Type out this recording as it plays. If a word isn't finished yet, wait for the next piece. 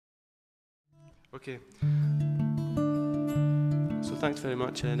Okay. So thanks very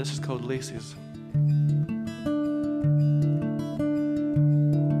much. This is called Laces.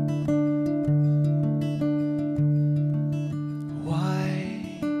 Why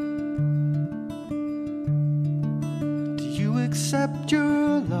do you accept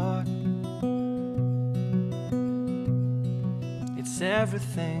your lot? It's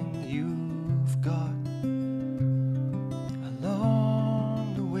everything you've got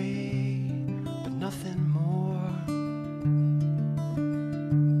along the way, but nothing more.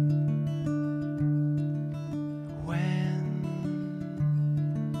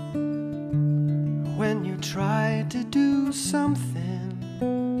 When you try to do something,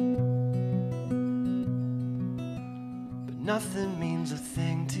 but nothing means a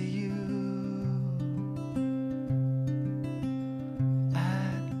thing to you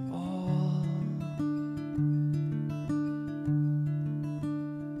at all.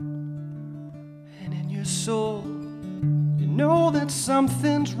 And in your soul, you know that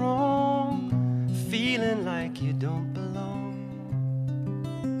something's wrong, feeling like you don't belong.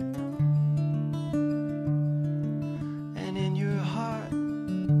 And in your heart,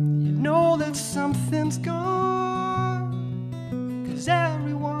 you know that something's gone, 'cause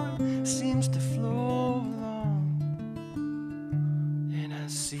everyone seems to flow along. And I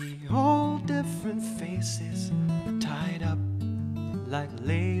see all different faces tied up like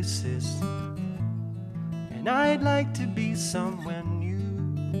laces, and I'd like to be somewhere new,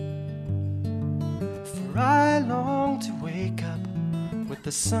 for I long to wake up with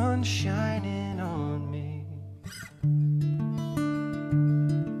the sun shining on me.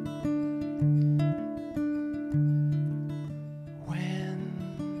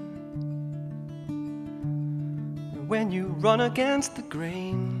 When you run against the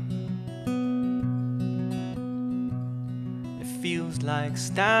grain, it feels like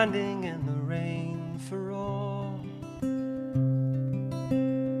standing in the rain for all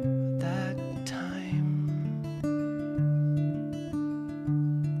that time.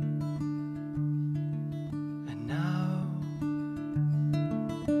 And now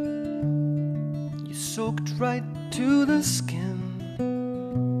you're soaked right to the skin,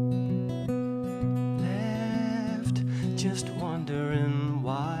 just wondering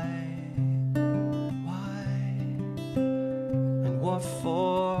why, and what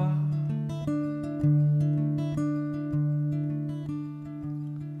for.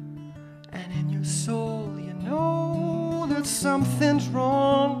 And in your soul, you know that something's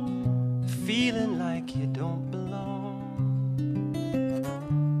wrong, feeling like you don't belong.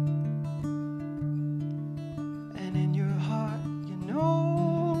 And in your heart, you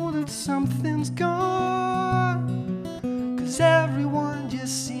know that something's gone, 'cause everyone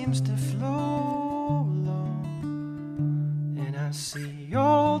just seems to flow along. And I see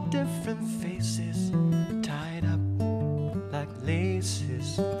all different faces tied up like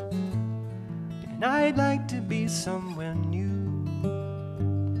laces, and I'd like to be somewhere new,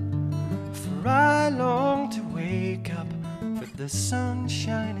 for I long to wake up with the sun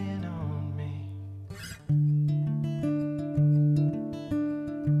shining on me.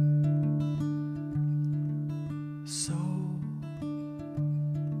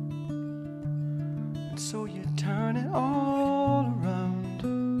 So you turn it all around,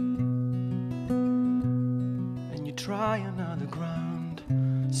 and you try another ground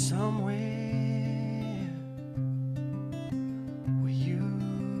somewhere where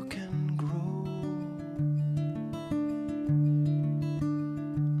you can grow.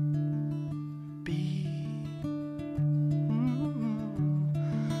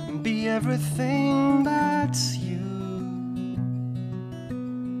 Be everything that's you.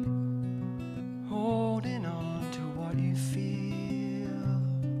 Holding on to what you feel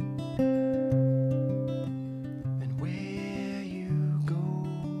and where you go.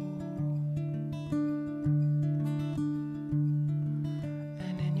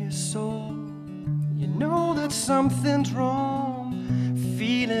 And in your soul, you know that something's wrong,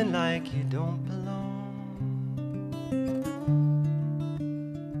 feeling like you don't belong.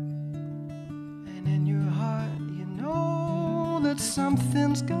 And in your heart, you know that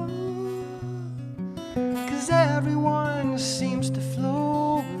something's gone, 'cause everyone seems to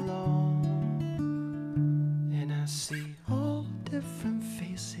flow along. And I see all different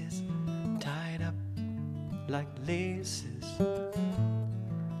faces tied up like laces,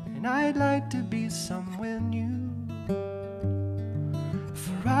 and I'd like to be somewhere new,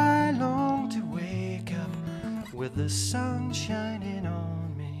 for I long to wake up with the sun shining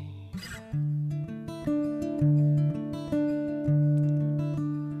on me.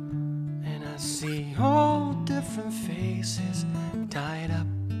 And I see all different faces tied up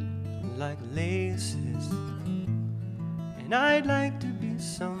like laces, and I'd like to be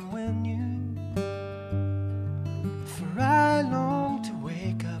somewhere new, for I long to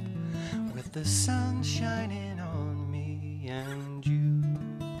wake up with the sun shining on me and you.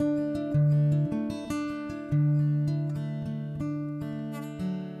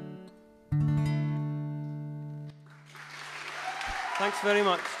 Thanks very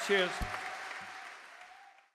much. Cheers.